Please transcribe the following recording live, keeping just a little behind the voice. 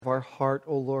our heart,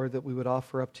 O Lord, that we would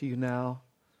offer up to you now.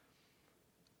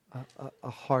 A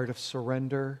heart of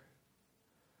surrender,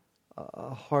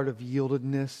 a heart of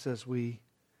yieldedness as we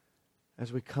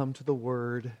come to the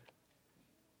Word.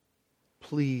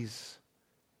 Please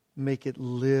make it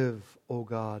live, O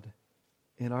God,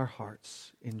 in our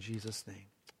hearts. In Jesus' name,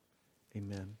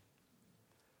 amen.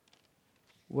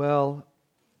 Well,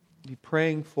 be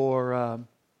praying for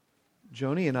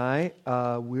Joni and I.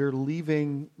 We're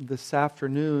leaving this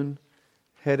afternoon,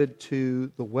 headed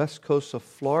to the west coast of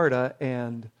Florida,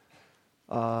 and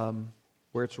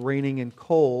where it's raining and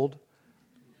cold,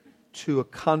 to a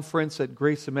conference at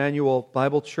Grace Emmanuel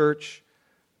Bible Church,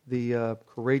 the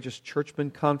Courageous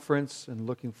Churchman Conference, and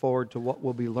looking forward to what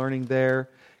we'll be learning there.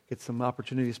 Get some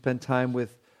opportunity to spend time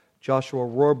with Joshua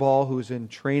Rohrbal, who's in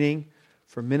training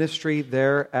for ministry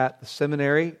there at the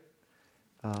seminary,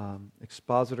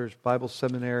 Expositors Bible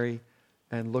Seminary,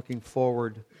 and looking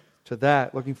forward to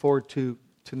that. Looking forward to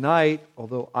tonight,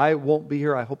 although I won't be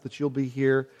here, I hope that you'll be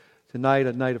here tonight,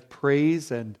 a night of praise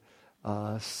and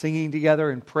singing together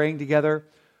and praying together.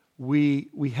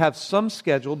 We have some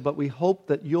scheduled, but we hope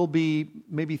that you'll be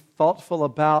maybe thoughtful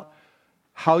about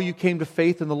how you came to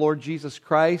faith in the Lord Jesus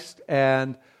Christ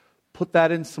and put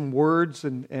that in some words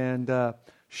and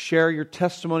share your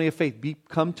testimony of faith.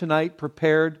 Come tonight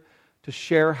prepared to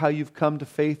share how you've come to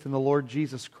faith in the Lord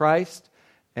Jesus Christ,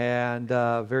 and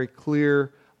very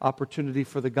clear opportunity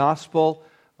for the gospel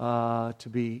to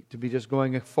be just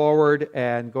going forward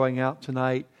and going out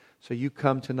tonight. So you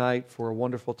come tonight for a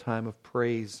wonderful time of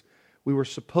praise. We were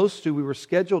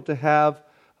scheduled to have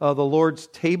the Lord's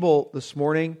table this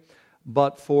morning,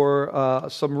 but for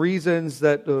some reasons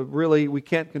that really we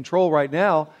can't control right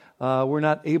now, we're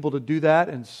not able to do that.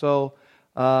 And so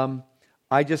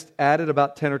I just added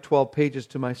about 10 or 12 pages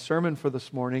to my sermon for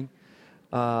this morning.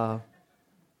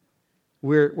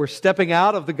 We're stepping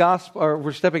out of the gospel, or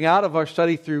we're stepping out of our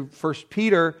study through 1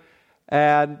 Peter,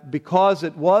 and because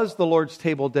it was the Lord's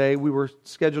table day, we were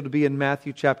scheduled to be in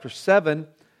Matthew chapter 7,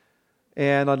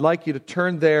 and I'd like you to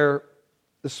turn there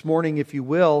this morning, if you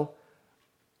will.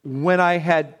 When I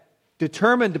had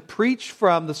determined to preach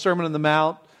from the Sermon on the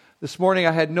Mount this morning,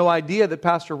 I had no idea that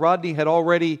Pastor Rodney had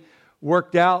already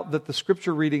worked out that the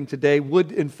scripture reading today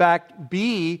would in fact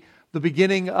be the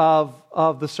beginning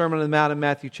of the Sermon on the Mount in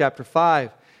Matthew chapter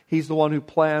 5. He's the one who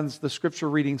plans the scripture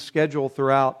reading schedule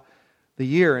throughout the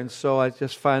year. And so I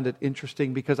just find it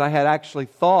interesting because I had actually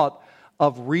thought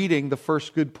of reading the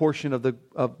first good portion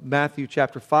of Matthew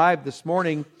chapter 5 this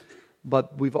morning,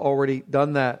 but we've already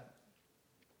done that.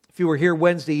 If you were here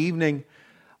Wednesday evening,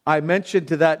 I mentioned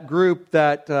to that group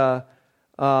that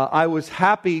I was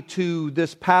happy to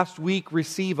this past week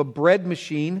receive a bread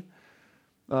machine.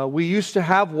 We used to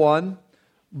have one,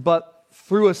 but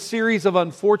through a series of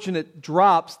unfortunate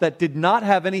drops that did not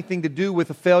have anything to do with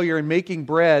a failure in making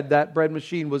bread, that bread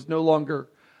machine was no longer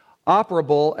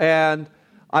operable, and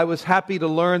I was happy to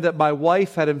learn that my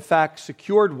wife had in fact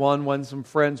secured one when some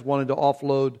friends wanted to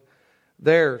offload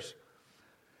theirs.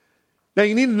 Now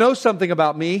you need to know something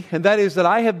about me, and that is that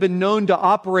I have been known to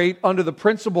operate under the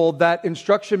principle that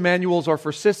instruction manuals are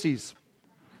for sissies.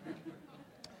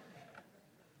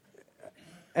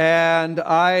 And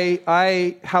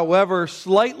I, however,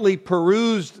 slightly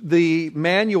perused the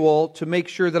manual to make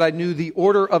sure that I knew the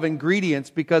order of ingredients,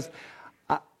 because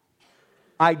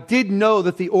I did know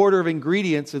that the order of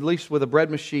ingredients, at least with a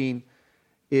bread machine,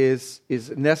 is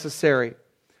necessary.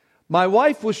 My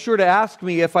wife was sure to ask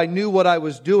me if I knew what I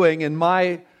was doing, and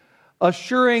my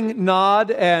assuring nod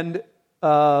and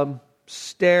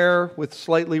stare with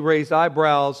slightly raised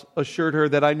eyebrows assured her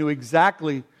that I knew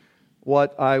exactly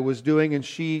what I was doing, and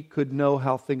she could know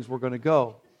how things were going to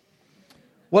go.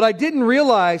 What I didn't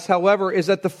realize, however, is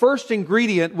that the first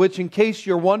ingredient, which in case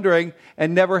you're wondering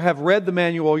and never have read the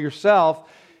manual yourself,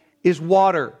 is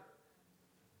water.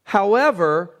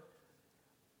 However,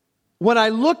 when I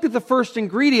looked at the first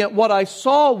ingredient, what I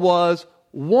saw was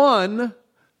 1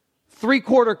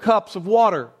 3/4 cups of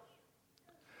water,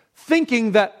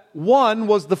 thinking that 1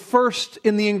 was the first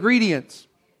in the ingredients.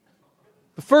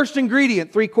 The first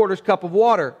ingredient, 3/4 cup of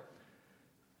water.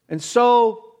 And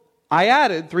so I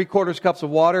added 3/4 cups of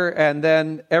water and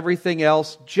then everything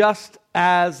else just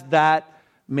as that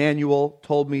manual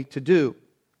told me to do.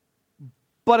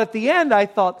 But at the end I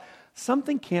thought,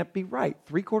 something can't be right.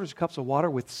 3/4 cups of water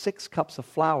with 6 cups of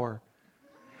flour.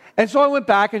 And so I went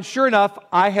back, and sure enough,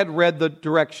 I had read the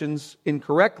directions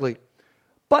incorrectly.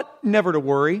 But never to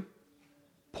worry.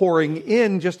 Pouring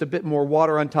in just a bit more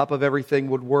water on top of everything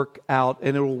would work out,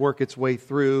 and it will work its way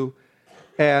through.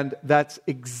 And that's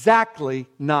exactly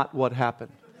not what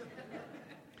happened.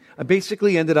 I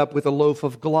basically ended up with a loaf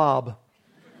of glob.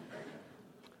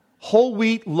 whole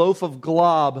wheat loaf of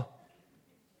glob.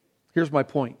 Here's my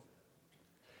point.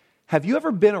 Have you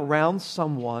ever been around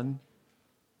someone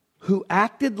who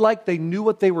acted like they knew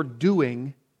what they were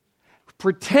doing,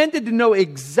 pretended to know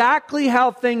exactly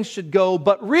how things should go,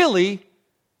 but really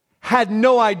had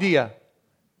no idea?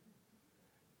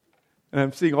 And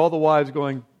I'm seeing all the wives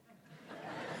going,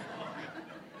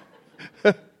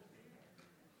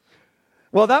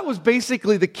 well, that was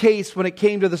basically the case when it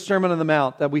came to the Sermon on the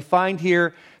Mount that we find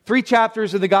here. 3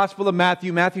 chapters in the Gospel of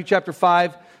Matthew, Matthew chapter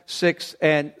 5, 6,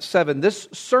 and 7. This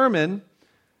sermon,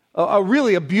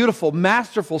 really a beautiful,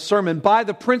 masterful sermon by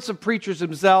the Prince of Preachers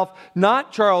himself,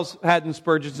 not Charles Haddon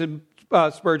Spurgeon,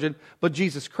 but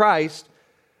Jesus Christ.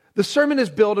 The sermon is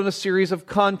built on a series of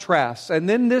contrasts. And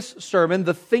in this sermon,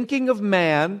 the thinking of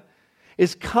man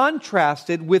is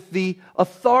contrasted with the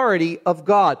authority of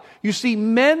God. You see,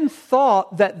 men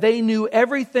thought that they knew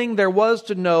everything there was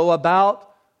to know about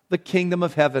the kingdom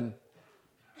of heaven.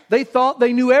 They thought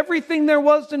they knew everything there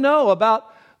was to know about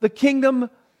the kingdom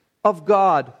of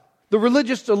God. The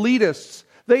religious elitists,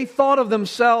 they thought of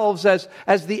themselves as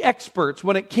the experts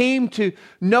when it came to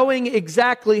knowing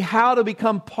exactly how to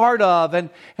become part of and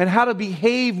how to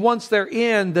behave once they're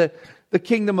in the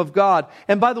kingdom of God.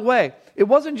 And by the way, it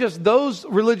wasn't just those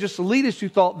religious elitists who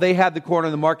thought they had the corner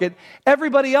of the market.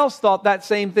 Everybody else thought that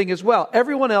same thing as well.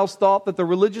 Everyone else thought that the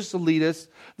religious elitists,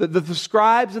 the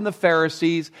scribes and the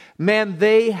Pharisees, man,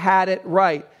 they had it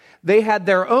right. They had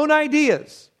their own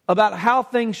ideas about how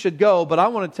things should go, but I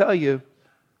want to tell you,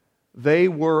 they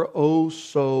were oh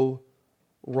so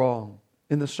wrong.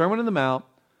 In the Sermon on the Mount,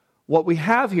 what we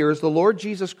have here is the Lord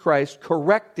Jesus Christ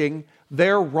correcting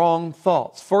their wrong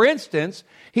thoughts. For instance,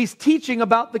 he's teaching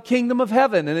about the kingdom of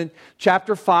heaven. And in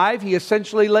chapter 5, he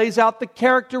essentially lays out the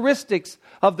characteristics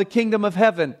of the kingdom of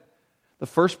heaven. The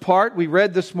first part we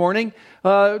read this morning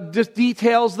just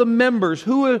details the members.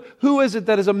 Who is it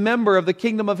that is a member of the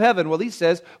kingdom of heaven? Well, he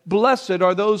says, blessed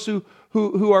are those who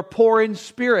are poor in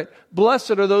spirit.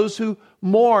 Blessed are those who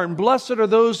mourn. Blessed are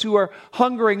those who are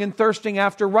hungering and thirsting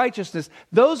after righteousness.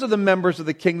 Those are the members of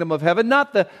the kingdom of heaven,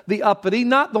 not the uppity,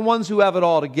 not the ones who have it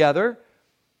all together.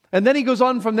 And then he goes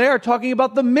on from there talking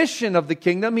about the mission of the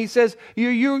kingdom. He says,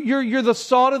 you're the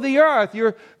salt of the earth.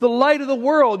 You're the light of the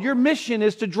world. Your mission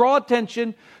is to draw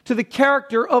attention to the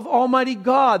character of Almighty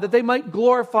God, that they might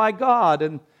glorify God.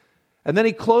 And then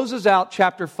he closes out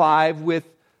chapter 5 with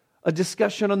a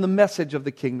discussion on the message of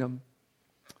the kingdom.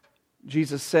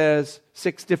 Jesus says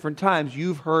 6 different times,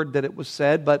 you've heard that it was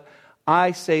said, but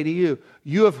I say to you.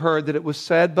 You have heard that it was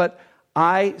said, but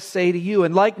I say to you.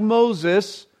 And like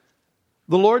Moses,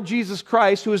 the Lord Jesus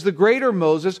Christ, who is the greater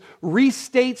Moses,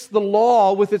 restates the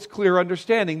law with its clear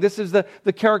understanding. This is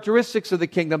the characteristics of the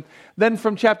kingdom. Then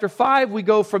from chapter 5, we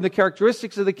go from the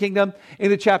characteristics of the kingdom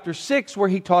into chapter 6, where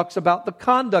he talks about the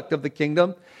conduct of the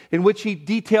kingdom, in which he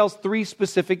details 3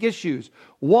 specific issues.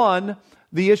 1,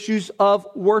 the issues of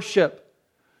worship.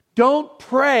 Don't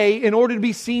pray in order to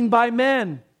be seen by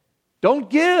men. Don't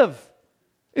give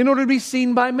in order to be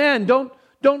seen by men.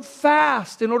 Don't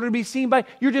fast in order to be seen by...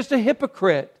 You're just a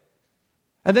hypocrite.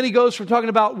 And then he goes from talking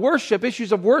about worship,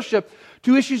 issues of worship,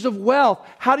 to issues of wealth.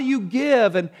 How do you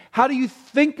give and how do you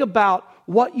think about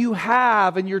what you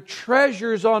have and your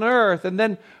treasures on earth? And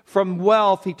then from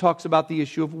wealth, he talks about the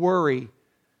issue of worry.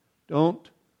 Don't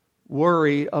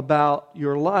worry about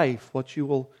your life, what you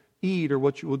will eat or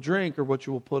what you will drink or what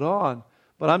you will put on.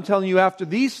 But I'm telling you, after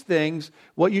these things,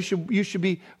 what you should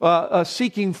be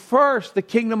seeking first, the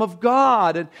kingdom of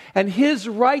God and His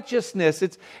righteousness.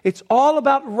 It's all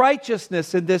about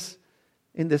righteousness in this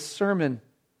sermon.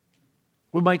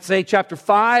 We might say chapter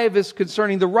 5 is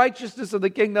concerning the righteousness of the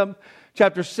kingdom,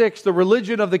 chapter 6, the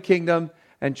religion of the kingdom,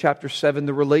 and chapter 7,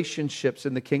 the relationships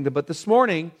in the kingdom. But this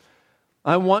morning,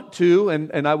 I want to,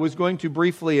 and I was going to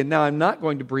briefly, and now I'm not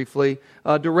going to briefly,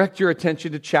 direct your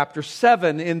attention to chapter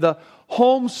 7 in the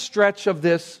home stretch of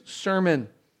this sermon.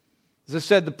 As I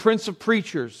said, the Prince of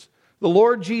Preachers, the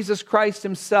Lord Jesus Christ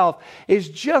Himself, is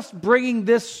just bringing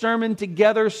this sermon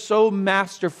together so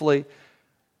masterfully.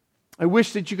 I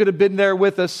wish that you could have been there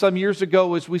with us some years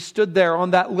ago as we stood there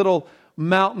on that little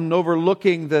mountain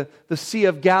overlooking the Sea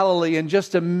of Galilee, and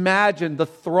just imagine the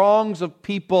throngs of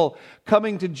people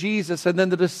coming to Jesus, and then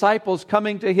the disciples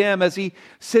coming to Him as He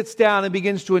sits down and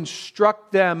begins to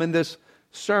instruct them in this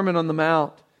Sermon on the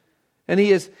Mount. And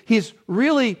He's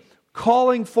really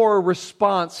calling for a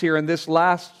response here in this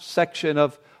last section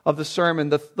of the sermon,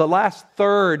 the last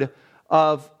third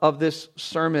of this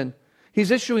sermon.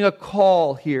 He's issuing a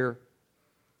call here.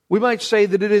 We might say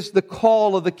that it is the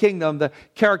call of the kingdom, the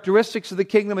characteristics of the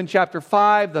kingdom in chapter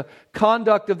 5, the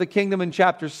conduct of the kingdom in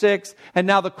chapter 6, and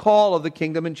now the call of the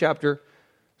kingdom in chapter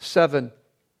 7.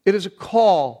 It is a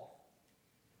call,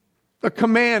 a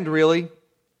command really.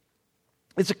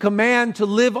 It's a command to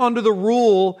live under the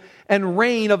rule and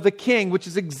reign of the King, which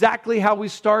is exactly how we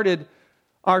started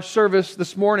our service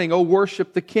this morning. Oh,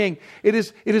 worship the King. It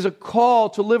is a call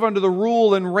to live under the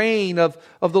rule and reign of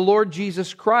the Lord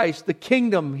Jesus Christ. The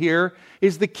kingdom here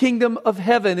is the kingdom of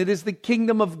heaven. It is the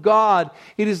kingdom of God.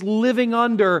 It is living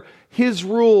under His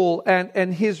rule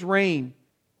and His reign.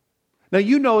 Now,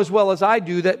 you know as well as I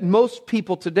do that most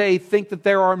people today think that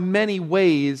there are many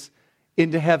ways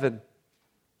into heaven.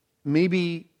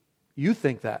 Maybe you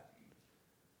think that.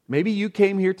 Maybe you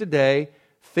came here today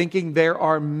thinking there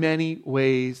are many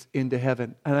ways into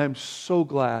heaven. And I'm so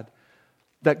glad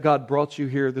that God brought you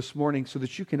here this morning so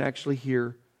that you can actually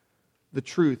hear the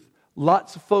truth.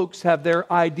 Lots of folks have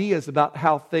their ideas about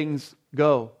how things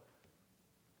go.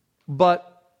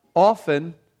 But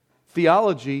often,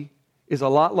 theology is a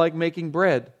lot like making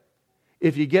bread.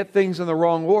 If you get things in the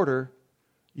wrong order,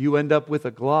 you end up with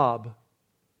a glob.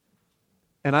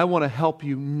 And I want to help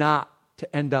you not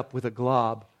to end up with a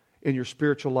glob in your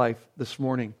spiritual life this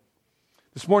morning.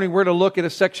 This morning we're going to look at a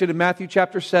section in Matthew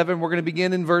chapter 7. We're going to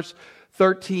begin in verse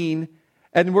 13.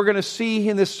 And we're going to see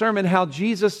in this sermon how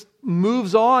Jesus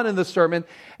moves on in the sermon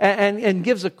and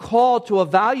gives a call to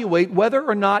evaluate whether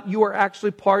or not you are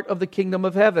actually part of the kingdom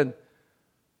of heaven.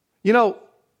 You know,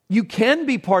 you can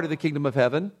be part of the kingdom of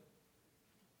heaven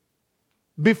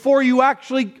before you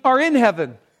actually are in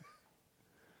heaven.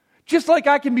 Just like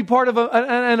I can be part of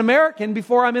an American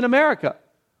before I'm in America,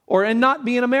 and not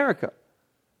be in America.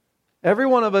 Every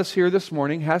one of us here this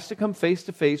morning has to come face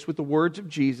to face with the words of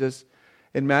Jesus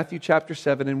in Matthew chapter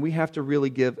 7, and we have to really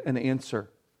give an answer.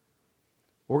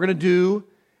 What we're going to do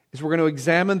is we're going to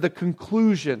examine the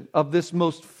conclusion of this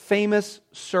most famous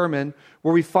sermon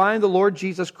where we find the Lord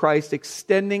Jesus Christ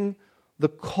extending the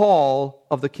call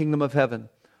of the kingdom of heaven.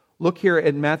 Look here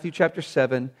in Matthew chapter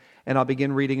 7, and I'll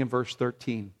begin reading in verse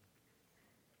 13.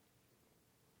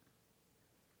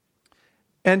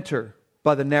 Enter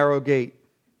by the narrow gate.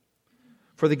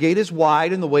 For the gate is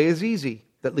wide and the way is easy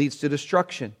that leads to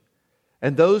destruction.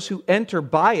 And those who enter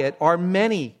by it are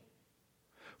many.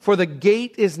 For the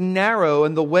gate is narrow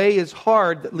and the way is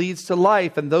hard that leads to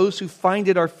life, and those who find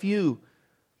it are few.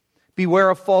 Beware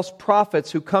of false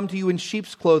prophets who come to you in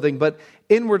sheep's clothing, but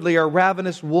inwardly are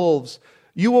ravenous wolves.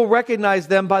 You will recognize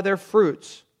them by their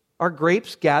fruits. Are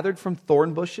grapes gathered from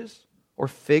thorn bushes, or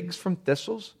figs from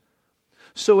thistles?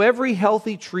 So every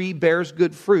healthy tree bears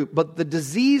good fruit, but the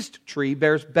diseased tree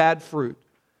bears bad fruit.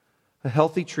 A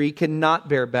healthy tree cannot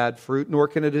bear bad fruit, nor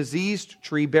can a diseased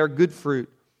tree bear good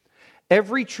fruit.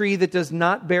 Every tree that does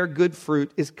not bear good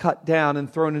fruit is cut down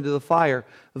and thrown into the fire.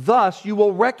 Thus you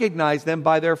will recognize them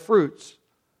by their fruits.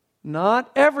 Not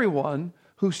everyone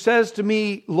who says to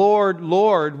me, Lord,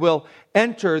 Lord, will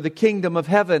enter the kingdom of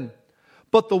heaven,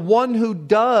 but the one who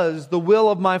does the will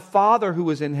of my Father who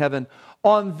is in heaven.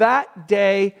 On that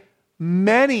day,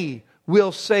 many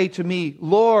will say to me,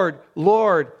 Lord,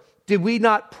 Lord, did we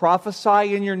not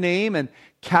prophesy in your name and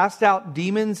cast out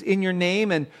demons in your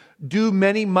name and do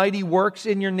many mighty works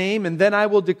in your name? And then I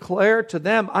will declare to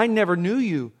them, I never knew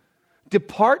you.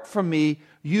 Depart from me,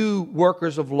 you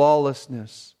workers of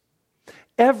lawlessness.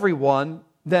 Everyone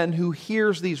then who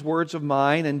hears these words of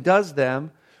mine and does them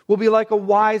will be like a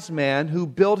wise man who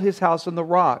built his house on the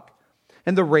rock.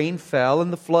 And the rain fell,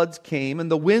 and the floods came, and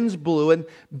the winds blew and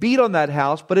beat on that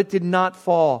house, but it did not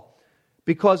fall,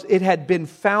 because it had been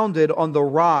founded on the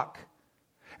rock.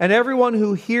 And everyone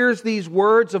who hears these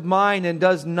words of mine and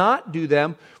does not do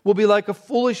them will be like a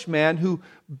foolish man who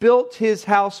built his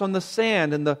house on the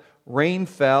sand, and the rain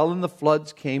fell, and the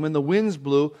floods came, and the winds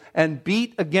blew and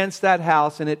beat against that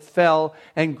house, and it fell,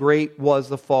 and great was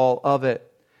the fall of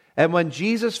it. And when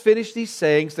Jesus finished these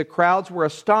sayings, the crowds were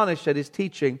astonished at his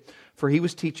teaching, for he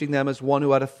was teaching them as one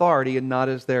who had authority and not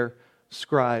as their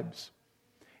scribes.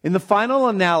 In the final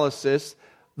analysis,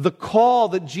 the call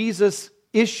that Jesus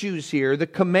issues here, the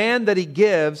command that he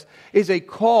gives, is a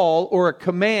call or a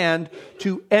command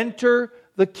to enter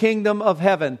the kingdom of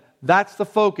heaven. That's the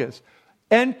focus.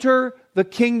 Enter the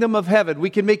kingdom of heaven. We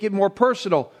can make it more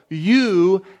personal.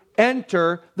 You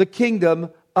enter the kingdom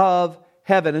of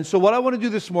heaven. And so what I want to do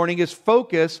this morning is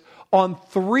focus on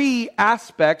three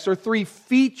aspects or three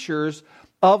features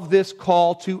of this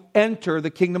call to enter the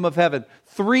kingdom of heaven.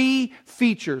 Three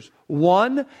features.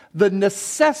 One, the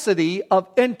necessity of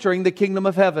entering the kingdom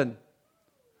of heaven.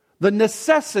 The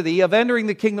necessity of entering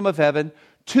the kingdom of heaven.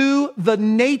 Two, the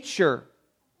nature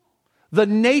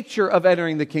of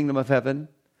entering the kingdom of heaven.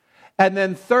 And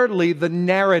then thirdly, the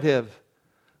narrative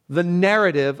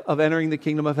of entering the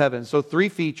kingdom of heaven. So three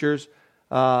features,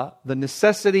 the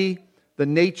necessity, the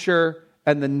nature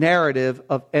and the narrative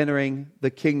of entering the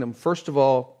kingdom. First of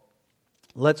all,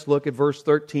 let's look at verse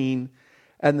 13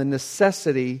 and the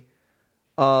necessity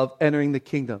of entering the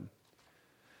kingdom.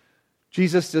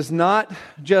 Jesus does not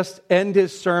just end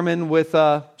his sermon with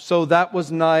so that was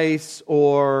nice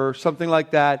or something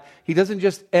like that. He doesn't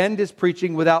just end his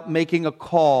preaching without making a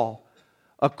call.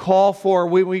 A call for,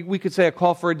 we could say a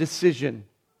call for a decision.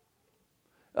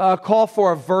 A call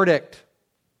for a verdict.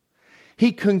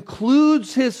 He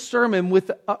concludes his sermon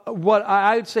with what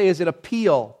I would say is an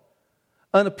appeal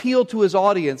to his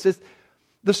audience.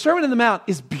 The Sermon on the Mount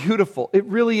is beautiful. It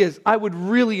really is. I would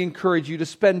really encourage you to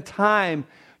spend time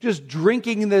just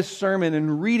drinking this sermon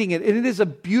and reading it. And it is a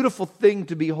beautiful thing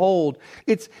to behold.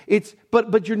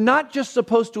 But you're not just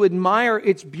supposed to admire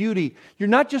its beauty. You're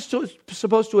not just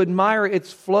supposed to admire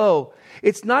its flow.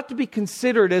 It's not to be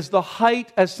considered as the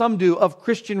height, as some do, of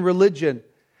Christian religion.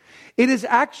 It is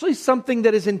actually something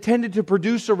that is intended to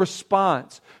produce a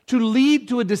response, to lead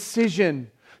to a decision,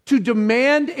 to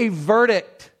demand a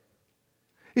verdict.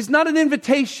 It's not an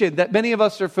invitation that many of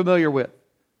us are familiar with.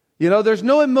 There's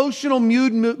no emotional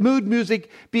mood music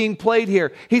being played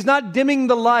here. He's not dimming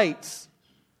the lights.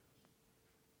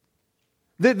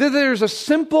 There's a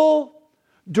simple,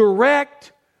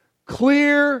 direct,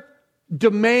 clear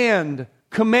command.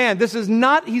 He's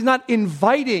not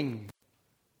inviting.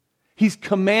 He's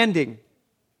commanding.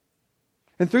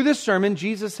 And through this sermon,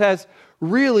 Jesus has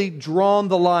really drawn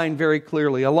the line very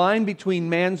clearly. A line between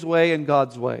man's way and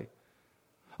God's way.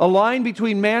 A line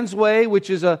between man's way, which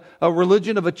is a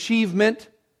religion of achievement,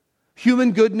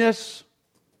 human goodness,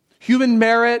 human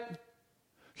merit,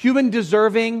 human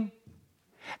deserving,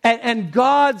 and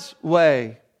God's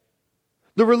way.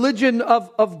 The religion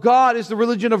of God is the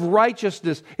religion of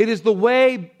righteousness. It is the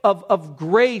way of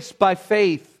grace by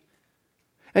faith.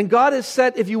 And God has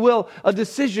set, if you will, a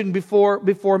decision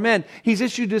before men. He's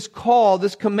issued this call,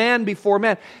 this command before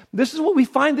men. This is what we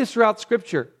find this throughout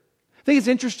Scripture. I think it's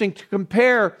interesting to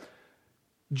compare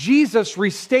Jesus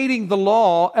restating the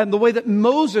law and the way that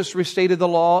Moses restated the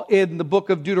law in the book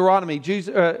of Deuteronomy.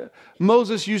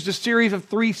 Moses used a series of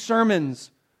 3 sermons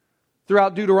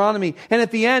throughout Deuteronomy. And at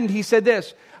the end, he said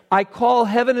this, I call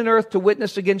heaven and earth to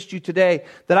witness against you today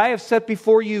that I have set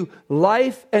before you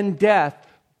life and death,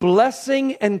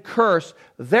 blessing and curse.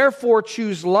 Therefore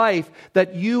choose life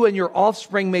that you and your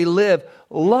offspring may live,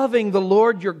 loving the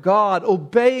Lord your God,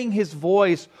 obeying His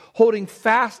voice, holding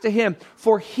fast to Him.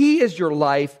 For He is your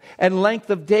life and length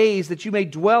of days, that you may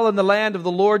dwell in the land of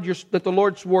the Lord that the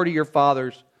Lord swore to your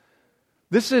fathers.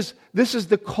 This is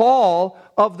the call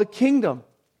of the kingdom.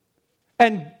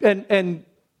 And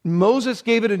Moses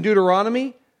gave it in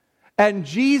Deuteronomy. And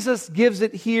Jesus gives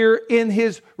it here in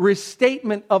His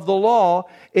restatement of the law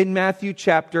in Matthew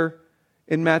chapter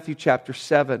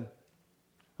 7.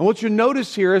 And what you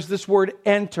notice here is this word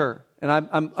enter. And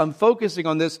I'm focusing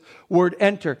on this word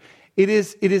enter. It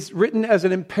is written as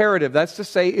an imperative. That's to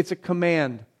say it's a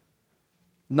command.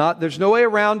 There's no way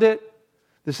around it.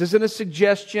 This isn't a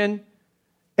suggestion.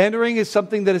 Entering is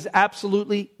something that is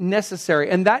absolutely necessary.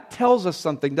 And that tells us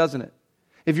something, doesn't it?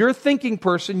 If you're a thinking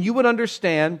person, you would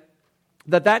understand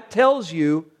that tells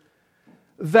you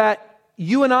that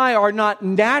you and I are not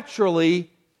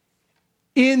naturally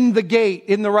in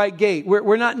the right gate.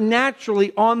 We're not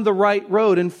naturally on the right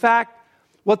road. In fact,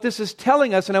 what this is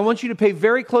telling us, and I want you to pay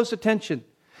very close attention,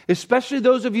 especially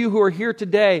those of you who are here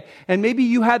today, and maybe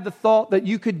you had the thought that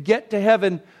you could get to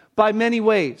heaven by many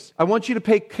ways. I want you to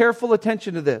pay careful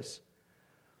attention to this.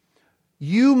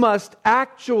 You must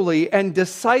actually and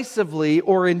decisively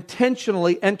or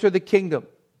intentionally enter the kingdom.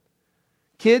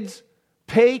 Kids,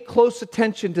 pay close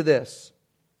attention to this.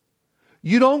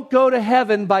 You don't go to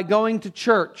heaven by going to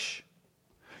church.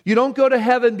 You don't go to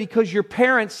heaven because your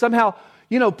parents somehow,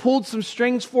 pulled some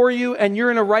strings for you and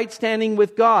you're in a right standing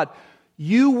with God.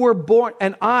 You were born,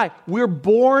 we're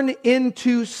born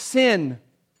into sin.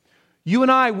 You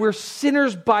and I, we're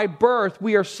sinners by birth.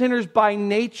 We are sinners by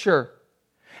nature.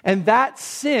 And that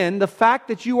sin, the fact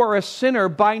that you are a sinner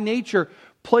by nature,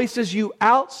 places you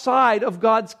outside of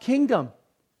God's kingdom.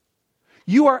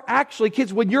 You are actually,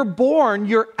 kids, when you're born,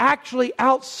 you're actually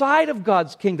outside of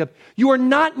God's kingdom. You are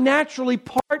not naturally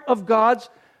part of God's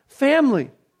family.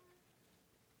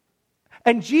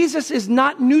 And Jesus is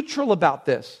not neutral about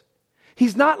this.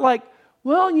 He's not like,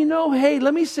 hey,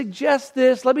 let me suggest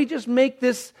this. Let me just make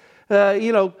this,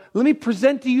 let me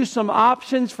present to you some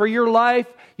options for your life.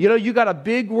 You got a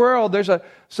big world.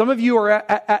 Some of you are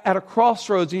at a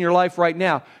crossroads in your life right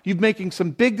now. You're making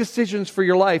some big decisions for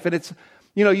your life, and it's,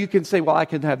 you can say, well, I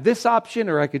can have this option,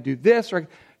 or I could do this.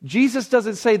 Jesus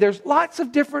doesn't say there's lots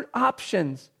of different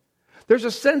options. There's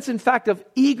a sense, in fact, of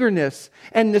eagerness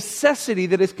and necessity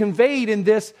that is conveyed in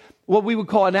this, what we would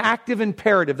call an active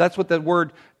imperative. That's what the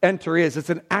word enter is. It's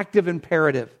an active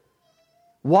imperative.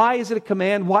 Why is it a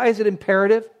command? Why is it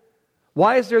imperative?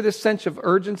 Why is there this sense of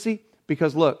urgency?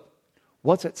 Because look,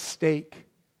 what's at stake?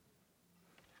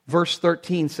 Verse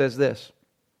 13 says this: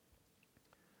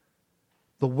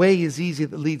 the way is easy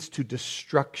that leads to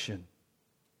destruction.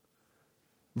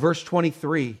 Verse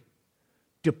 23,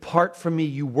 depart from me,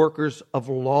 you workers of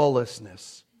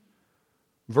lawlessness.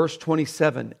 Verse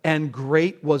 27, and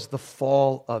great was the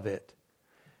fall of it.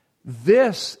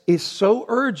 This is so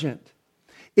urgent.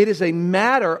 It is a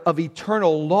matter of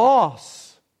eternal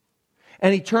loss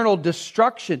and eternal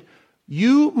destruction.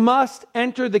 You must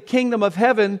enter the kingdom of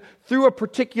heaven through a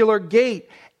particular gate.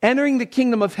 Entering the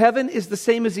kingdom of heaven is the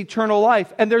same as eternal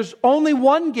life. And there's only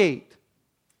one gate.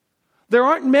 There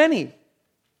aren't many.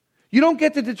 You don't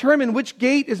get to determine which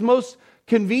gate is most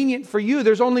convenient for you.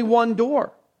 There's only one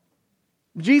door.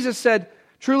 Jesus said,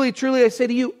 truly, truly, I say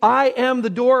to you, I am the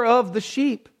door of the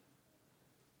sheep.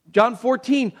 John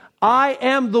 14, I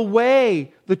am the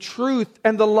way, the truth,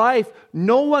 and the life.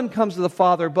 No one comes to the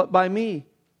Father but by me.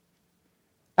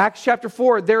 Acts chapter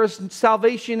 4, there is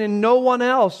salvation in no one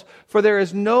else, for there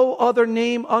is no other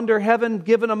name under heaven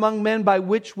given among men by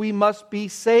which we must be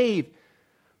saved.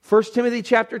 1 Timothy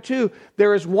chapter 2,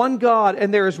 there is one God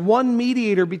and there is one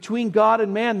mediator between God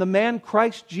and man, the man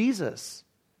Christ Jesus.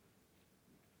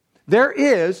 There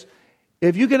is,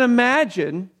 if you can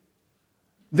imagine,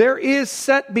 there is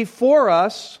set before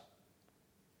us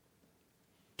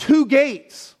two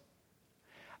gates.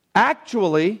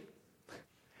 Actually,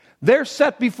 there's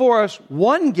set before us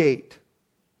one gate.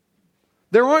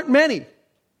 There aren't many.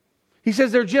 He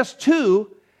says there are just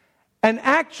two, and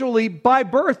actually, by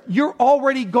birth, you've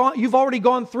already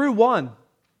gone through one.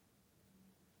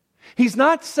 He's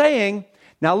not saying,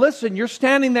 now listen, you're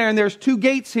standing there and there's two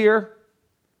gates here.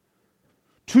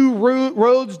 Two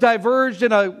roads diverged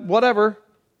in a whatever.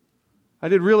 I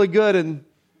did really good in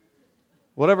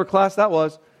whatever class that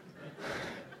was.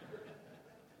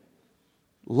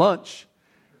 Lunch.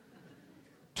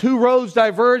 Two roads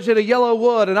diverged in a yellow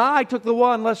wood, and I took the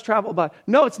one less traveled by.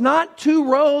 No, it's not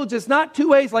two roads. It's not two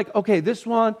ways like, okay, this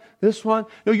one, this one.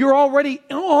 No, you've already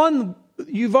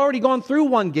gone through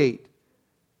one gate.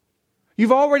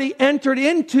 You've already entered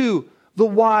into the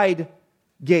wide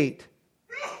gate.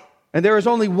 And there is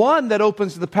only one that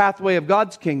opens to the pathway of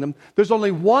God's kingdom. There's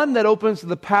only one that opens to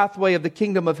the pathway of the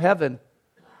kingdom of heaven.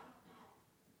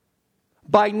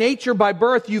 By nature, by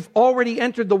birth, you've already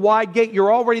entered the wide gate.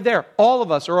 You're already there. All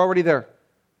of us are already there.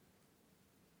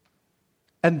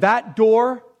 And that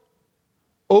door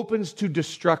opens to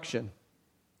destruction.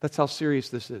 That's how serious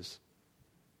this is.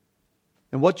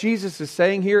 And what Jesus is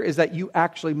saying here is that you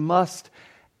actually must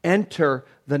enter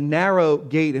the narrow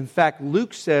gate. In fact,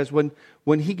 Luke says, when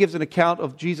he gives an account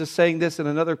of Jesus saying this in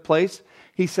another place,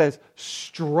 he says,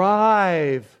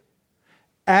 strive,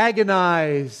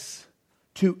 agonize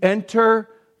to enter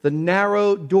the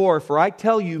narrow door. For I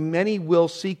tell you, many will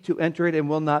seek to enter it and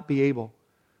will not be able.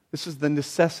 This is the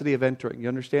necessity of entering. You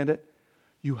understand it?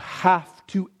 You have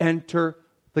to enter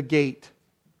the gate.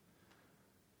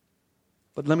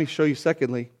 But let me show you,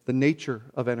 secondly, the nature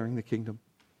of entering the kingdom.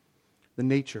 The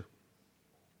nature.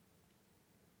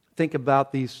 Think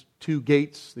about these two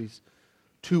gates, these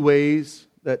two ways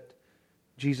that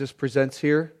Jesus presents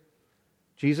here.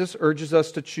 Jesus urges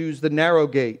us to choose the narrow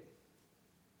gate.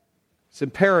 It's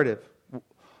imperative.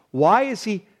 Why is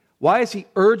he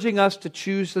urging us to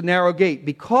choose the narrow gate?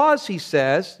 Because he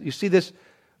says, you see this,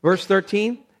 verse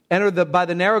 13, enter by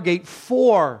the narrow gate,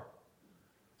 for.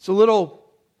 It's a little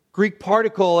Greek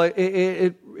particle.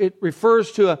 It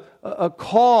refers to a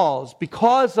cause.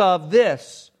 Because of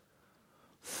this.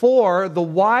 For the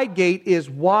wide gate is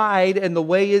wide and the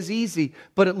way is easy,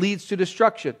 but it leads to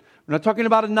destruction. We're not talking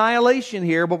about annihilation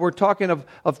here, but we're talking of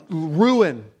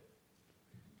ruin.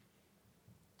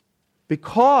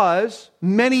 Because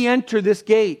many enter this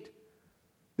gate.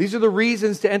 These are the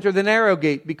reasons to enter the narrow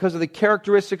gate, because of the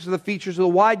characteristics of the features of the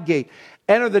wide gate.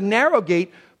 Enter the narrow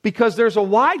gate because there's a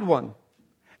wide one,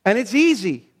 and it's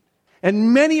easy,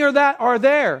 and many are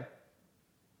there,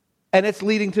 and it's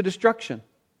leading to destruction.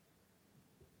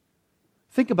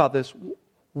 Think about this.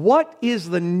 What is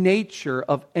the nature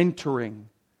of entering?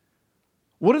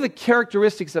 What are the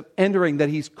characteristics of entering that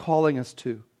he's calling us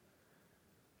to?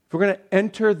 If we're going to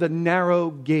enter the narrow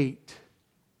gate,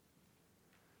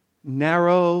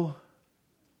 you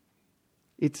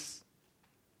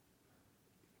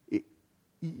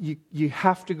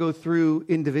have to go through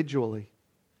individually,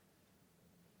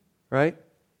 right?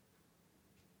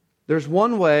 There's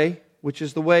one way, which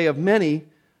is the way of many,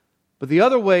 But the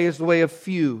other way is the way of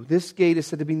few. This gate is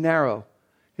said to be narrow.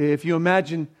 If you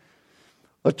imagine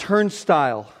a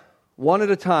turnstile, one at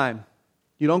a time,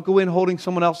 you don't go in holding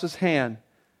someone else's hand.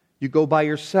 You go by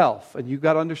yourself. And you've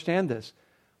got to understand this.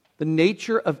 The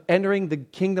nature of entering the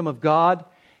kingdom of God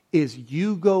is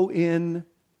you go in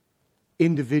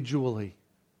individually,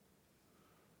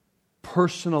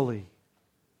 personally.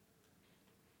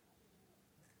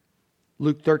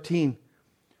 Luke 13.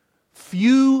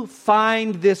 Few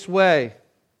find this way.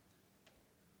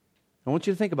 I want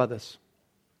you to think about this.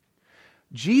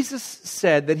 Jesus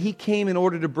said that He came in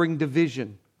order to bring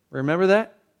division. Remember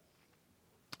that?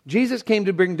 Jesus came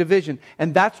to bring division,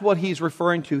 and that's what He's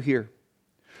referring to here.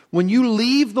 When you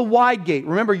leave the wide gate,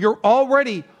 remember, you're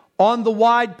already on the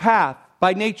wide path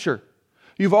by nature.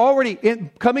 You've already,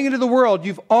 coming into the world,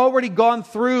 you've already gone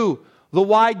through the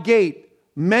wide gate.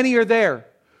 Many are there.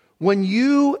 When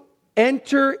you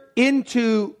enter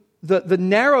into the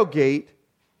narrow gate,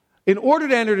 in order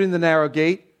to enter in the narrow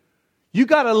gate, you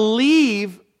got to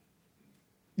leave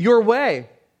your way.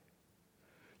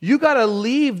 You got to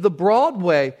leave the broad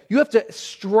way. You have to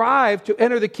strive to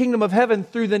enter the kingdom of heaven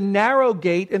through the narrow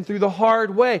gate and through the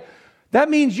hard way. That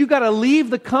means you got to leave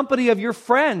the company of your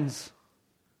friends.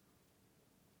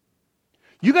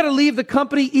 You got to leave the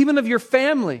company even of your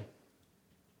family.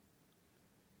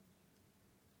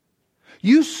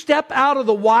 You step out of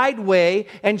the wide way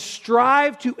and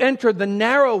strive to enter the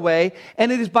narrow way,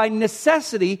 and it is by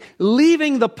necessity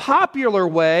leaving the popular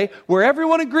way where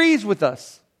everyone agrees with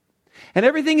us. And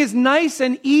everything is nice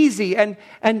and easy, and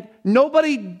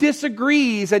nobody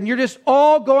disagrees, and you're just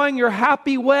all going your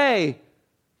happy way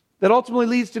that ultimately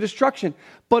leads to destruction.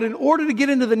 But in order to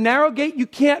get into the narrow gate, you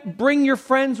can't bring your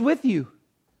friends with you.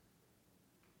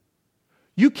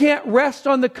 You can't rest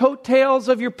on the coattails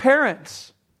of your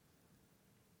parents,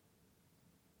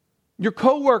 your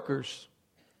coworkers,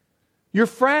 your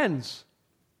friends.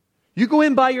 You go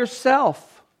in by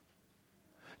yourself.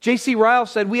 J.C. Ryle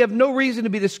said, "We have no reason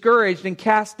to be discouraged and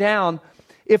cast down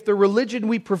if the religion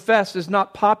we profess is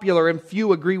not popular and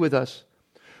few agree with us.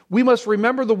 We must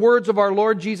remember the words of our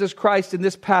Lord Jesus Christ in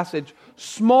this passage.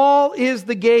 Small is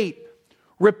the gate.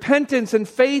 Repentance and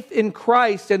faith in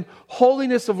Christ and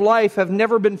holiness of life have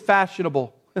never been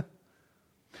fashionable.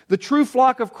 The true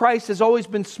flock of Christ has always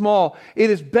been small. It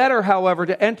is better, however,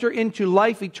 to enter into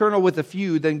life eternal with a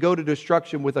few than go to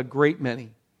destruction with a great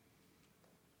many."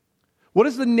 What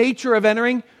is the nature of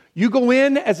entering? You go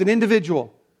in as an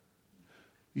individual.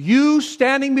 You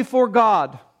standing before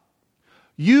God.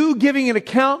 You giving an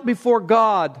account before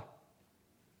God.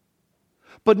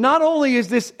 But not only is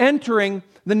this entering,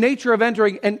 the nature of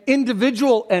entering, an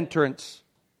individual entrance,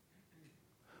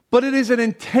 but it is an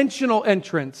intentional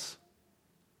entrance.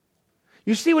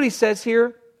 You see what he says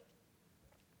here?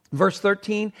 Verse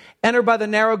 13, "Enter by the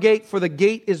narrow gate, for the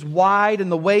gate is wide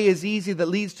and the way is easy that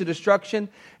leads to destruction,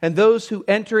 and those who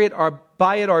enter it are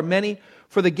by it are many.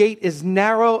 For the gate is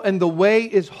narrow and the way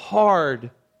is hard."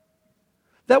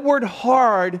 That word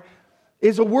hard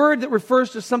is a word that refers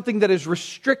to something that is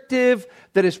restrictive,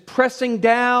 that is pressing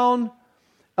down.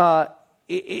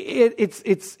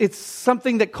 It's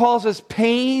something that causes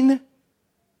pain.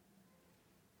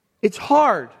 It's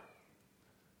hard.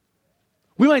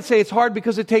 We might say it's hard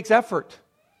because it takes effort.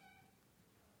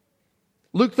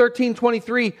 Luke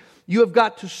 13:23, "You have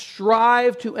got to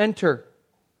strive to enter."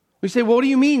 We say, well, what do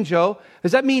you mean, Joe?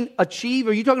 Does that mean achieve?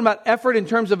 Are you talking about effort in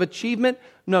terms of achievement?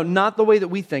 No, not the way that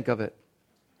we think of it.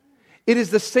 It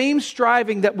is the same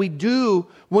striving that we do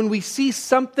when we see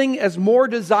something as more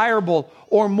desirable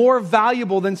or more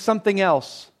valuable than something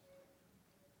else.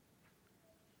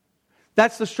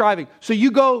 That's the striving. So you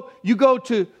go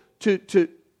to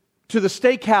the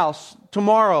steakhouse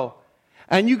tomorrow,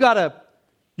 and you got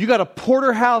a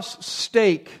porterhouse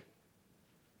steak,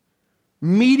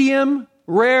 medium,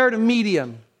 rare to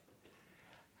medium,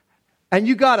 and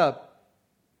you got a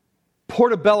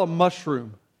portobello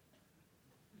mushroom.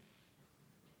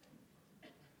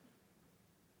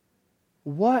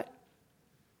 What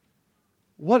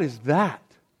is that?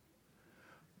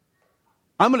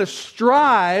 I'm going to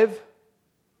strive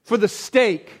for the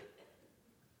steak.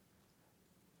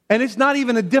 And it's not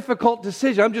even a difficult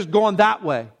decision. I'm just going that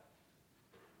way.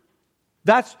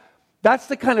 That's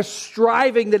the kind of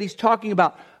striving that he's talking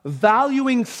about.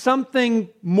 Valuing something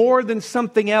more than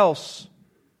something else.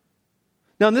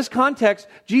 Now, in this context,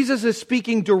 Jesus is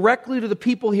speaking directly to the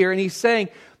people here, and he's saying,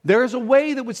 there is a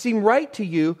way that would seem right to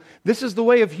you. This is the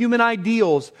way of human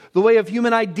ideals, the way of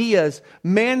human ideas,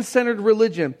 man-centered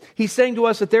religion. He's saying to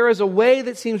us that there is a way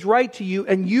that seems right to you,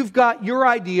 and you've got your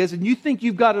ideas, and you think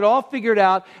you've got it all figured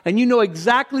out, and you know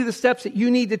exactly the steps that you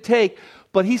need to take.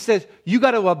 But he says, you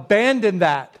got to abandon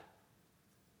that.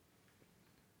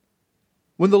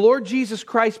 When the Lord Jesus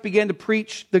Christ began to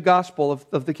preach the gospel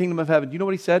of the kingdom of heaven, do you know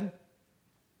what he said?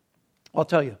 I'll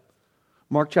tell you.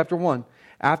 Mark chapter 1.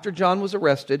 After John was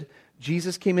arrested,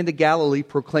 Jesus came into Galilee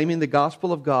proclaiming the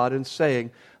gospel of God and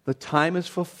saying, the time is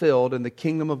fulfilled and the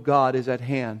kingdom of God is at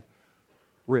hand.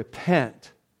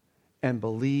 Repent and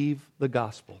believe the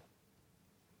gospel.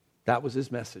 That was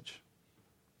his message.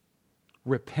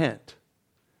 Repent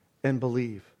and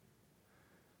believe.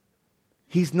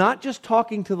 He's not just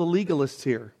talking to the legalists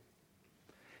here.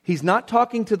 He's not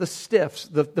talking to the stiffs,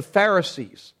 the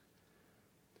Pharisees.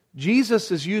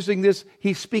 Jesus is using this,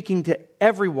 he's speaking to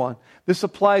everyone. This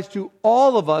applies to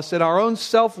all of us in our own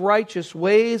self-righteous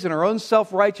ways and our own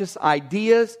self-righteous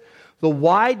ideas. The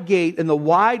wide gate and the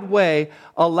wide way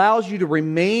allows you to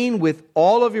remain with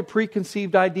all of your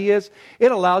preconceived ideas.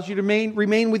 It allows you to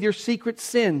remain with your secret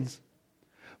sins.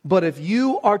 But if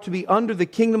you are to be under the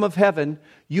kingdom of heaven,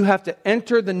 you have to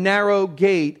enter the narrow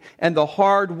gate and the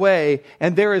hard way,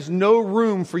 and there is no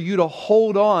room for you to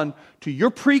hold on to your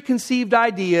preconceived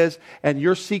ideas and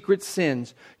your secret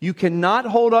sins. You cannot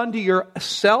hold on to your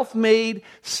self-made,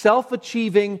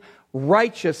 self-achieving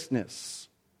righteousness.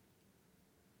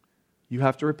 You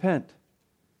have to repent.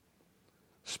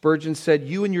 Spurgeon said,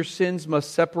 you and your sins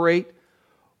must separate,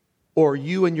 or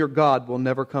you and your God will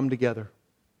never come together.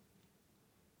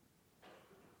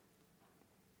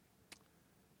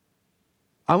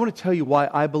 I want to tell you why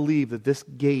I believe that this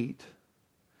gate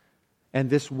and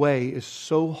this way is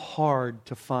so hard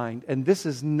to find. And this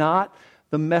is not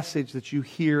the message that you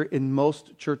hear in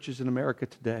most churches in America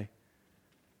today.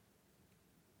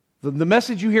 The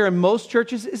message you hear in most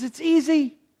churches is it's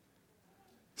easy.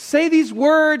 Say these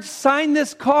words, sign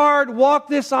this card, walk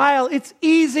this aisle. It's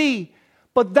easy.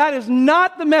 But that is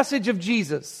not the message of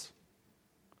Jesus.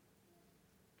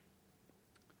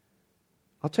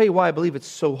 I'll tell you why I believe it's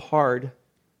so hard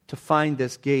to find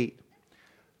this gate.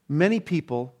 Many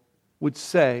people would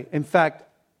say, in fact,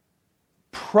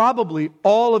 probably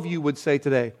all of you would say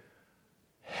today,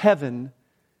 heaven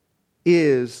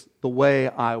is the way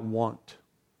I want.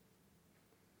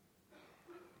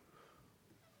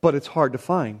 But it's hard to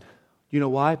find. You know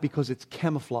why? Because it's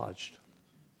camouflaged.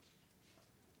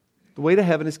 The way to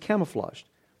heaven is camouflaged.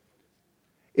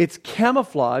 It's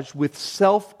camouflaged with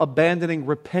self-abandoning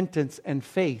repentance and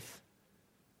faith.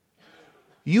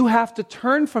 You have to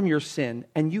turn from your sin,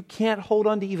 and you can't hold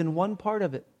on to even one part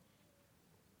of it.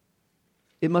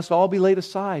 It must all be laid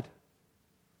aside.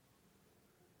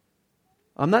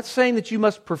 I'm not saying that you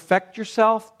must perfect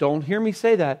yourself. Don't hear me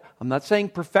say that. I'm not saying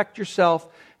perfect yourself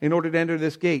in order to enter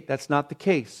this gate. That's not the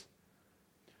case.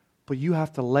 But you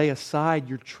have to lay aside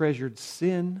your treasured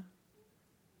sin.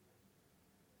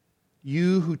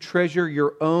 You who treasure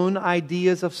your own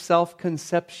ideas of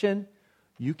self-conception,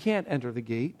 you can't enter the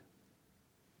gate.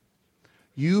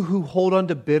 You who hold on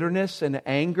to bitterness and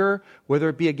anger, whether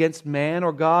it be against man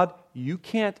or God, you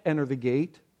can't enter the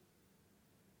gate.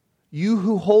 You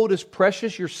who hold as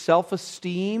precious your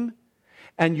self-esteem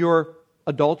and your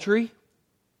adultery,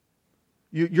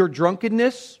 your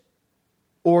drunkenness,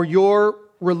 or your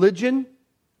religion,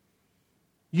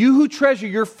 you who treasure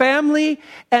your family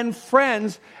and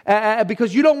friends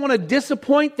because you don't want to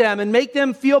disappoint them and make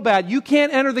them feel bad, you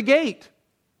can't enter the gate.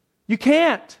 You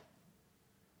can't.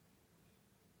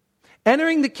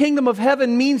 Entering the kingdom of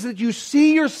heaven means that you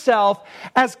see yourself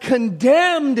as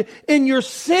condemned in your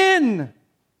sin.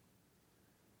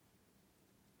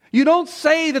 You don't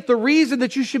say that the reason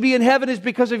that you should be in heaven is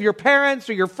because of your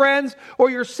parents or your friends or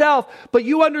yourself, but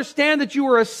you understand that you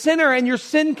are a sinner and your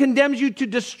sin condemns you to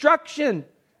destruction.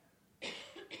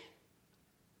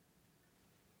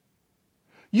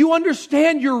 You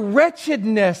understand your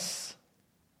wretchedness.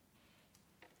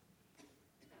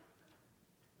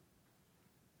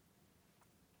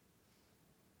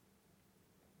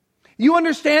 You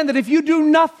understand that if you do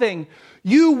nothing,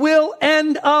 you will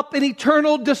end up in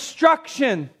eternal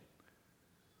destruction.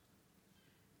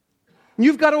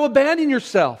 You've got to abandon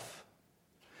yourself.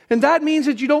 And that means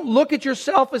that you don't look at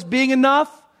yourself as being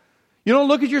enough. You don't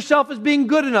look at yourself as being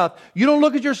good enough. You don't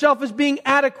look at yourself as being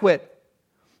adequate.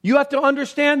 You have to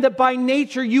understand that by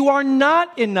nature you are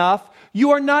not enough.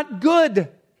 You are not good.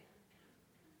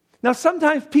 Now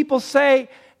sometimes people say,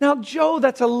 now Joe,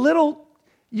 that's a little...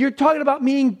 You're talking about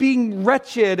me being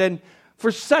wretched and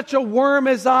for such a worm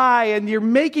as I, and you're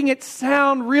making it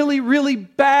sound really, really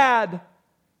bad.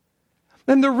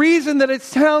 And the reason that it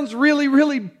sounds really,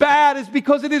 really bad is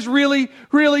because it is really,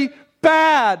 really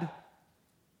bad.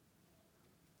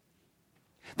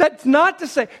 That's not to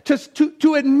say,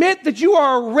 to admit that you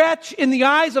are a wretch in the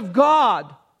eyes of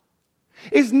God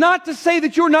is not to say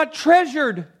that you're not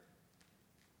treasured.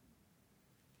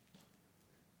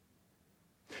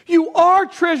 You are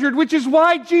treasured, which is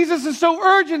why Jesus is so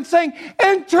urgent, saying,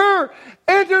 enter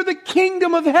the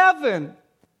kingdom of heaven.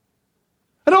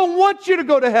 I don't want you to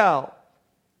go to hell.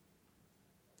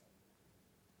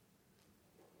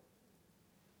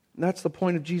 And that's the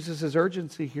point of Jesus'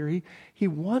 urgency here. He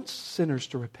wants sinners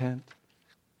to repent.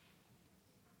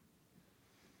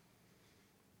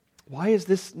 Why is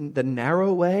this the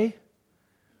narrow way?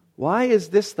 Why is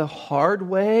this the hard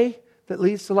way that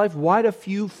leads to life? Why do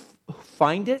few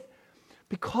find it?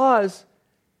 Because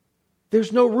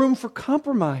there's no room for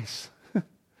compromise.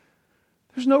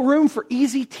 There's no room for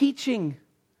easy teaching.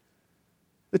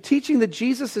 The teaching that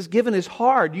Jesus has given is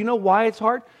hard. You know why it's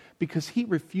hard? Because He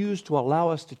refused to allow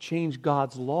us to change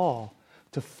God's law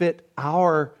to fit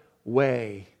our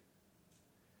way.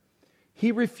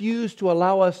 He refused to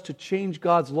allow us to change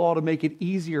God's law to make it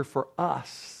easier for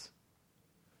us.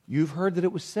 You've heard that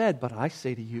it was said, but I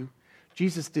say to you,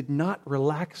 Jesus did not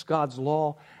relax God's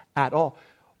law at all.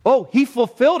 Oh, He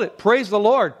fulfilled it, praise the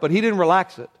Lord, but He didn't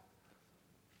relax it.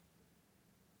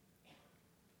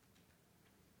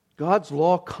 God's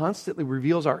law constantly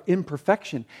reveals our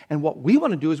imperfection, and what we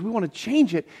want to do is we want to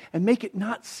change it and make it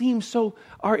not seem so,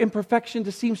 our imperfection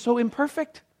to seem so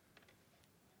imperfect.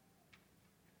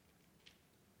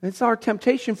 It's our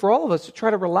temptation for all of us to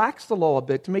try to relax the law a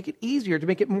bit, to make it easier, to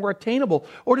make it more attainable,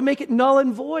 or to make it null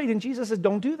and void. And Jesus says,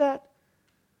 don't do that.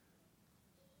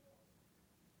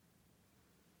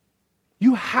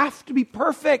 You have to be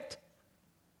perfect.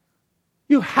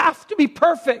 You have to be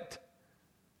perfect.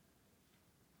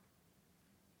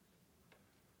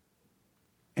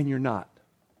 And you're not.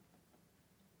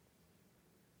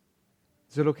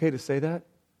 Is it okay to say that?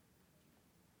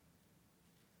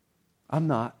 I'm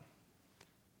not.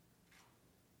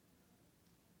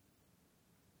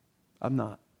 I'm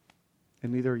not.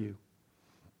 And neither are you.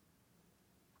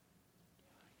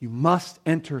 You must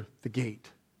enter the gate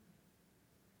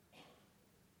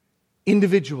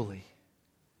individually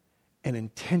and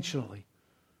intentionally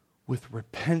with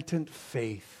repentant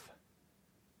faith.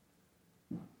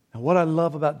 Now, what I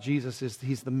love about Jesus is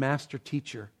He's the master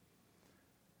teacher.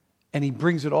 And He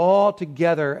brings it all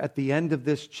together at the end of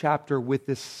this chapter with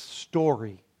this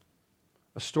story.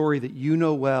 A story that you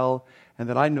know well and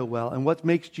that I know well. And what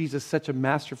makes Jesus such a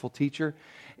masterful teacher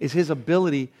is His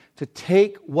ability to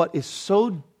take what is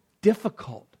so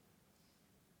difficult,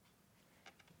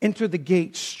 enter the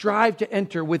gate, strive to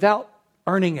enter without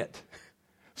earning it.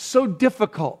 So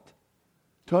difficult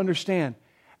to understand.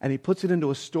 And He puts it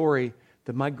into a story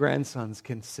that my grandsons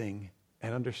can sing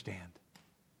and understand.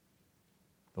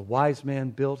 The wise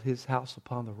man built his house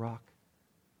upon the rock,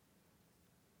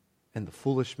 and the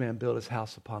foolish man built his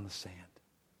house upon the sand.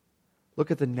 Look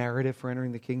at the narrative for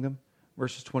entering the kingdom,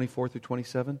 verses 24 through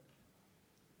 27.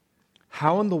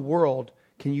 How in the world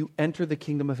can you enter the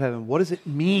kingdom of heaven? What does it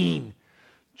mean?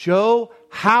 Joe,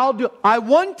 how do I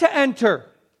want to enter?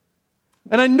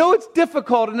 And I know it's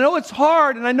difficult, and I know it's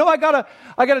hard, and I know I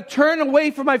gotta turn away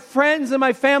from my friends and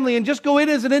my family and just go in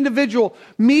as an individual,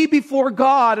 me before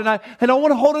God, and I don't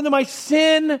want to hold on to my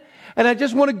sin, and I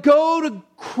just want to go to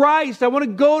Christ. I want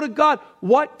to go to God.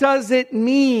 What does it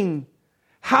mean?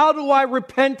 How do I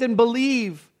repent and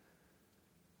believe?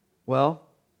 Well,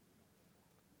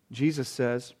 Jesus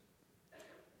says,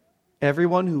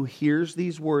 everyone who hears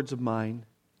these words of mine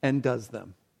and does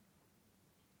them.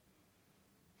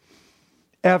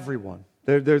 Everyone.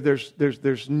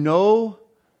 There's no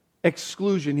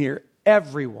exclusion here.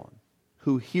 Everyone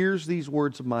who hears these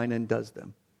words of mine and does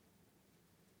them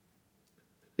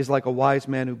is like a wise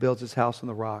man who builds his house on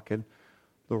the rock. And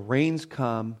the rains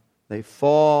come, they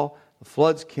fall, the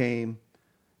floods came,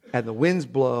 and the winds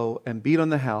blow and beat on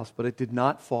the house, but it did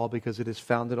not fall because it is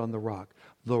founded on the rock.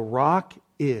 The rock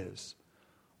is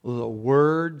the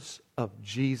words of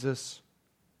Jesus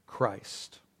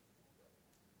Christ.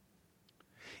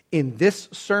 In this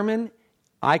sermon,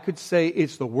 I could say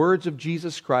it's the words of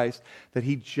Jesus Christ that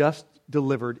He just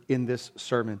delivered in this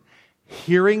sermon.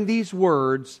 Hearing these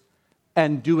words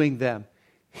and doing them.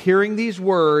 Hearing these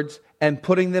words and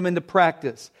putting them into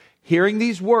practice. Hearing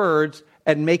these words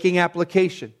and making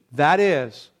application. That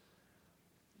is,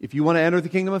 if you want to enter the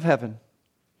kingdom of heaven,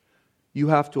 you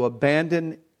have to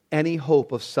abandon any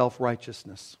hope of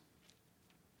self-righteousness.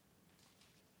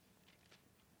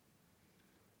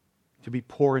 To be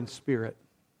poor in spirit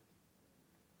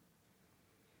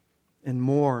and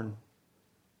mourn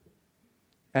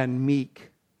and meek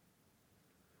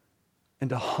and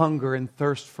to hunger and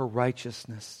thirst for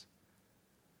righteousness,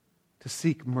 to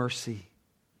seek mercy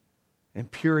and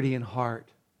purity in heart.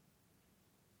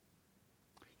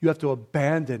 You have to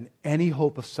abandon any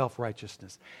hope of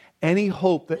self-righteousness. Any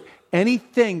hope that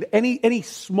anything, any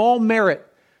small merit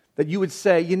that you would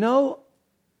say, you know,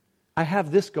 I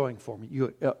have this going for me.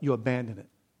 You abandon it.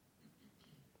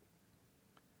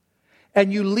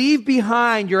 And you leave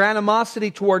behind your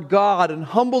animosity toward God and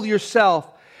humble yourself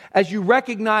as you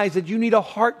recognize that you need a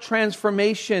heart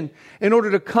transformation in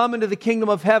order to come into the kingdom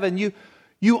of heaven.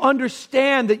 You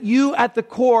understand that you at the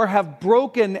core have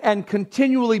broken and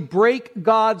continually break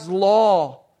God's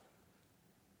law.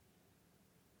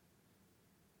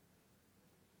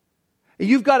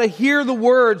 You've got to hear the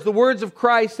words of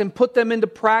Christ, and put them into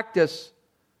practice.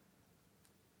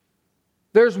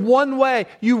 There's one way.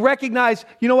 You recognize,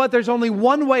 you know what? There's only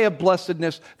one way of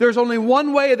blessedness. There's only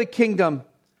one way of the kingdom.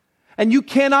 And you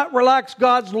cannot relax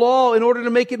God's law in order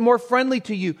to make it more friendly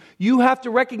to you. You have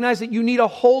to recognize that you need a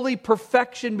holy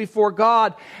perfection before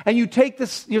God. And you take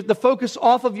the focus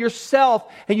off of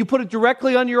yourself and you put it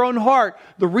directly on your own heart.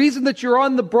 The reason that you're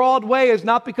on the broad way is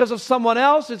not because of someone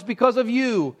else, it's because of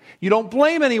you. You don't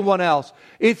blame anyone else.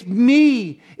 It's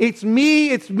me. It's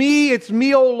me. It's me. It's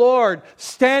me, oh Lord,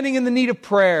 standing in the need of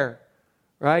prayer.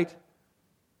 Right?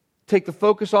 Take the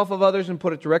focus off of others and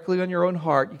put it directly on your own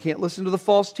heart. You can't listen to the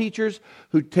false teachers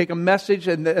who take a message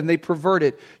and they pervert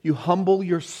it. You humble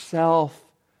yourself,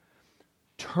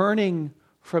 turning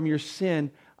from your sin.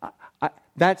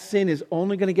 That sin is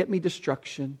only going to get me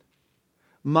destruction.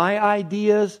 My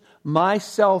ideas, my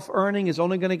self-earning is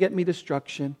only going to get me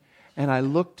destruction. And I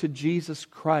look to Jesus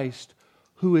Christ,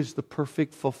 who is the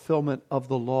perfect fulfillment of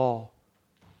the law,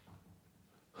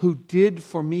 who did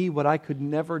for me what I could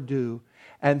never do.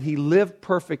 And He lived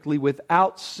perfectly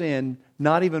without sin,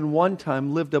 not even one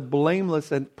time, lived a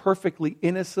blameless and perfectly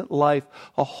innocent life,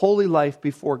 a holy life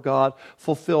before God,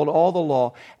 fulfilled all the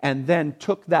law, and then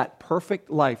took that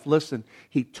perfect life. Listen,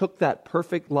 He took that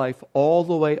perfect life all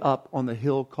the way up on the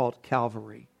hill called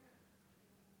Calvary,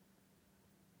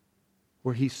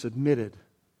 where He submitted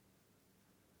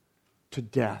to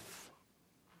death,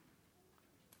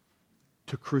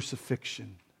 to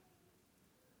crucifixion.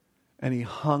 And He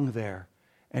hung there.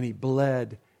 And He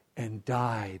bled and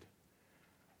died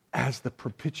as the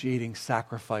propitiating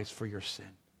sacrifice for your sin.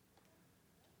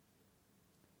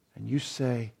 And you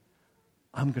say,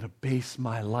 I'm going to base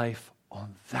my life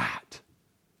on that.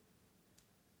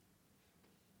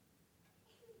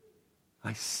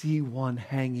 I see one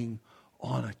hanging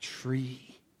on a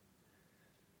tree.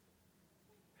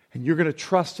 And you're going to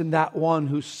trust in that one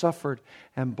who suffered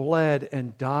and bled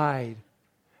and died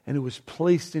and who was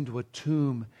placed into a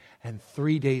tomb. And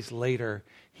 3 days later,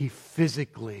 He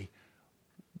physically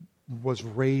was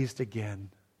raised again.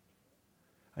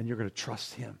 And you're going to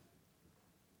trust Him.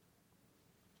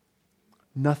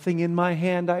 Nothing in my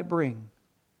hand I bring.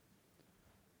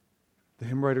 The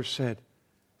hymn writer said,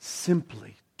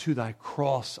 simply to Thy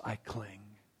cross I cling.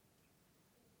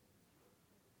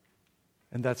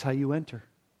 And that's how you enter.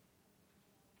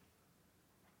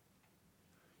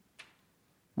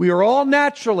 We are all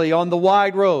naturally on the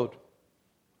wide road.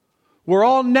 We're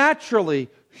all naturally,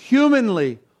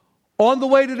 humanly, on the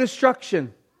way to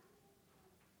destruction.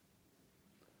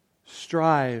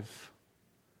 Strive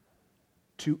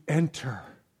to enter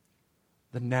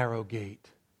the narrow gate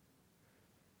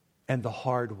and the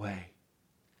hard way,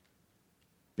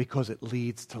 because it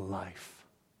leads to life.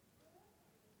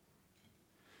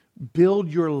 Build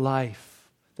your life.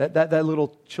 That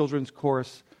little children's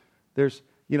chorus, there's,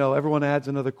 everyone adds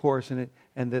another chorus in it,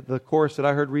 and the chorus that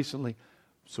I heard recently.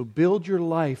 So build your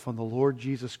life on the Lord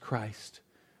Jesus Christ.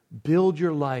 Build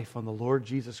your life on the Lord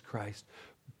Jesus Christ.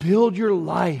 Build your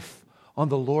life on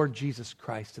the Lord Jesus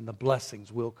Christ, and the blessings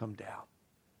will come down.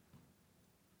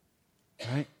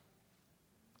 Right?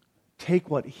 Take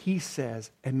what He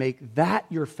says and make that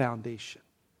your foundation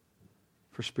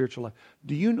for spiritual life.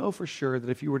 Do you know for sure that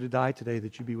if you were to die today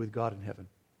that you'd be with God in heaven?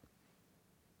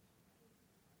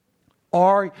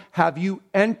 Or have you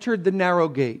entered the narrow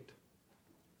gate,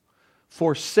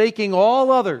 forsaking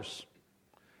all others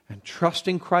and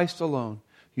trusting Christ alone?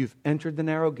 You've entered the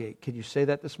narrow gate. Can you say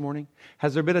that this morning?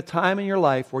 Has there been a time in your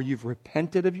life where you've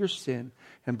repented of your sin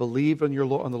and believed on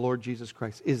the Lord Jesus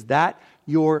Christ? Is that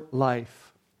your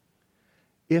life?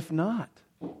 If not,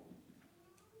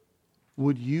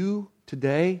 would you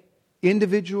today,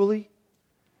 individually,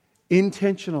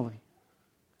 intentionally,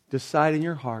 decide in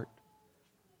your heart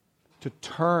to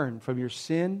turn from your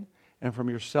sin and from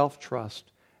your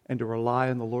self-trust and to rely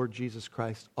on the Lord Jesus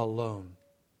Christ alone?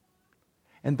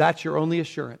 And that's your only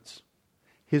assurance,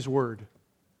 His Word.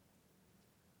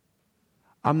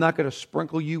 I'm not going to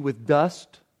sprinkle you with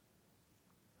dust.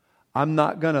 I'm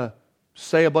not going to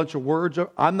say a bunch of words.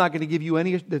 I'm not going to give you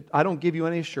any, I don't give you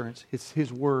any assurance. It's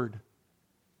His Word.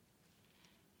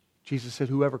 Jesus said,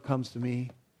 whoever comes to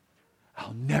me,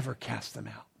 I'll never cast them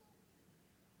out.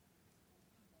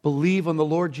 Believe on the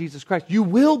Lord Jesus Christ. You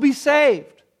will be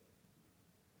saved.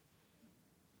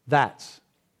 That's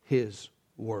His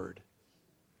Word.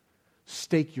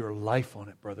 Stake your life on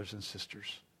it, brothers and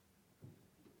sisters.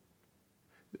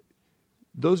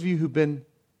 Those of you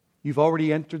you've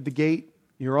already entered the gate.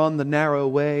 You're on the narrow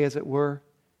way, as it were.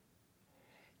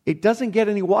 It doesn't get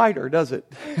any wider, does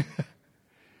it?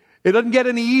 It doesn't get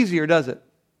any easier, does it?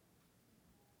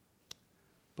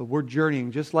 But we're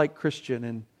journeying, just like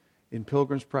Christian in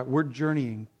Pilgrim's Progress, we're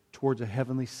journeying towards a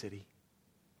heavenly city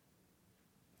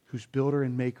whose builder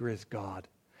and maker is God.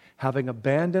 Having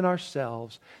abandoned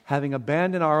ourselves, having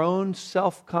abandoned our own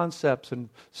self-concepts and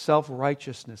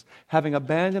self-righteousness, having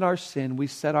abandoned our sin, we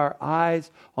set our eyes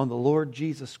on the Lord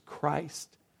Jesus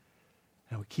Christ,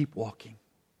 and we keep walking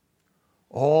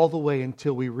all the way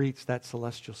until we reach that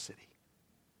celestial city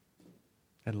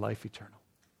and life eternal.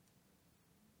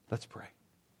 Let's pray.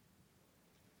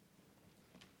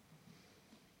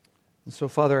 And so,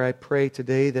 Father, I pray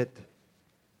today that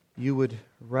You would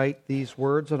write these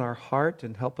words on our heart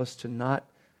and help us to not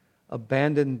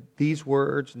abandon these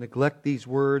words, neglect these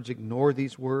words, ignore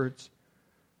these words.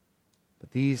 But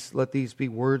let these be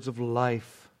words of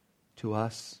life to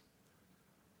us,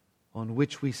 on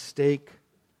which we stake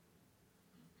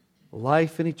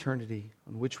life and eternity,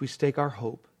 on which we stake our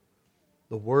hope,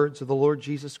 the words of the Lord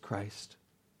Jesus Christ.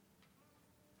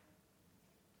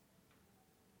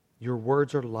 Your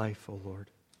words are life, O Lord.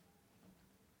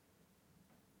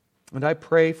 And I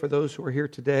pray for those who are here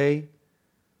today,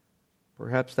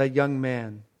 perhaps that young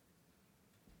man,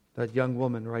 that young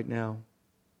woman right now,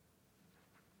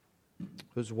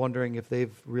 who's wondering if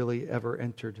they've really ever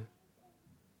entered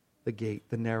the gate,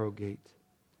 the narrow gate.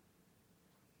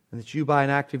 And that You, by an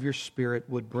act of Your Spirit,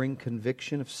 would bring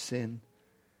conviction of sin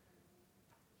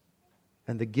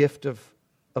and the gift of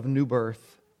new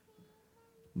birth,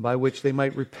 by which they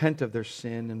might repent of their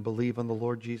sin and believe on the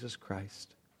Lord Jesus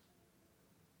Christ.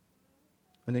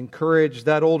 And encourage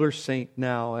that older saint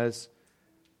now as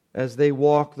they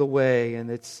walk the way, and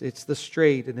it's the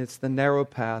straight and it's the narrow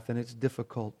path and it's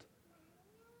difficult.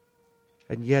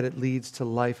 And yet it leads to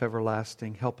life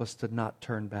everlasting. Help us to not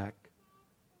turn back,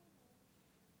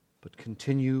 but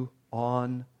continue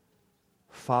on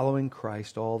following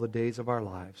Christ all the days of our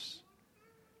lives.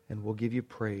 And we'll give You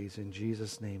praise in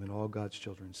Jesus' name, and all God's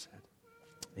children said,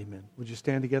 amen. Would you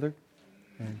stand together?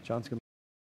 And John's going to